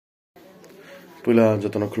Pula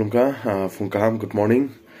jotono khulumka fung kaham good morning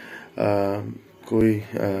koi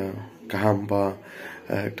kaham ba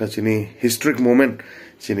ekta chini historic moment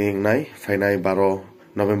chini nai fainai 12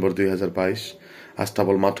 November 2022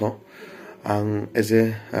 astabol matho ang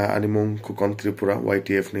eze animung Khukan Tripura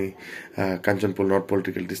YTF ni Kanchanpur North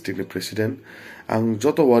Political District ni President ang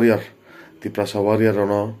joto warrior Tiprasa warrior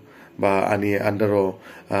rono ba ani andaro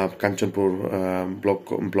Kanchanpur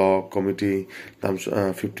block committee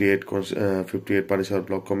 58 Panisar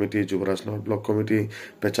block committee Jubrasnagar block committee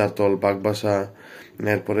Pechartol Bagbasa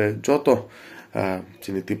এরপরে যত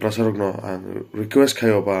চিনি Tiprasa রগ্ন request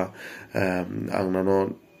খাইও বা আংনানো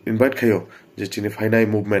invite খাইও যে চিনি ফাইনাই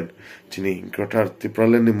movement চিনি greater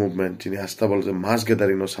ত্রিপুরাল্যান্ডনি movement চিনি আস্তা বল যে মাস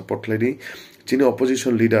গেদারিনো সাপোর্ট লাইডি চিনি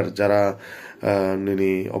অপোজিশন লিডার যারা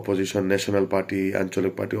নিনি অপোজিশন ন্যাশনাল পার্টি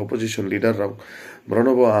আঞ্চলিক পার্টি অপোজিশন লিডার রাও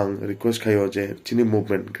ব্রণব আং রিকোয়েস্ট খাইও যে চিনি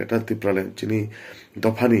মুভমেন্ট গ্রেটার ত্রিপুরাল্যান্ড চিনি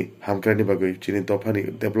দফানি হামক্রানি বাগৈ চিনি দফানি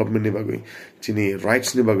ডেভেলপমেন্টনি বাগৈ চিনি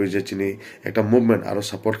রাইটসনি বাগৈ যে চিনি একটা মুভমেন্ট আরো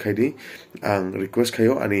সাপোর্ট খাইদি আং রিকোয়েস্ট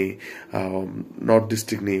খাইও আনি নর্থ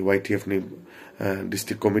ডিস্ট্রিক্ট নি YTF নি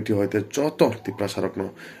district committee hoite joto tiprasarokno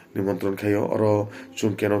nimantron khayo oro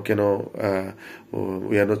chung keno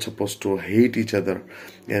we are not supposed to hate each other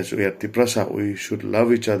as we are tiprasa we should love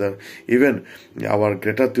each other even our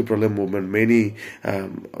greater Tripura movement many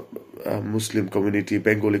Muslim community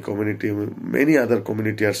Bengali community many other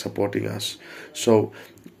community are supporting us so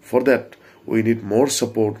for that we need more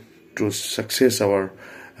support to success our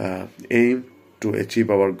aim to achieve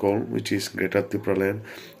our goal which is greater Tripura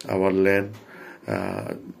our land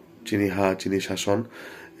Chini Shason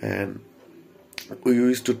and we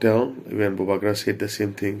used to tell when Bubagra said the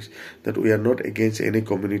same things that we are not against any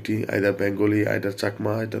community either Bengali either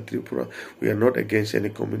Chakma either Tripura we are not against any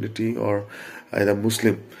community or either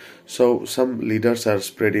Muslim so some leaders are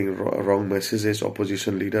spreading wrong messages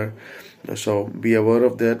opposition leader so be aware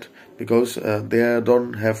of that because they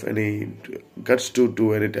don't have any guts to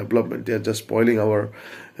do any development they are just spoiling our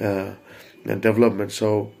development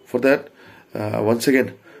so for that once again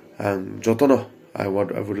jotono I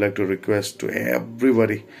would like to request to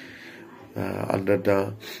everybody under the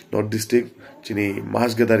North District chini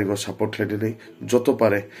mas gathering support ledini joto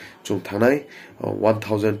pare chung thanai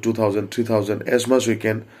 1000 2000 3000 as much we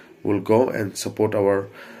can will go and support our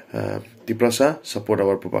Tiprasa support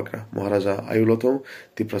our Bubagra Maharaja ayuloto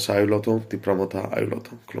Tiprasa ayuloto Tipramata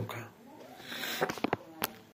ayuloto klumka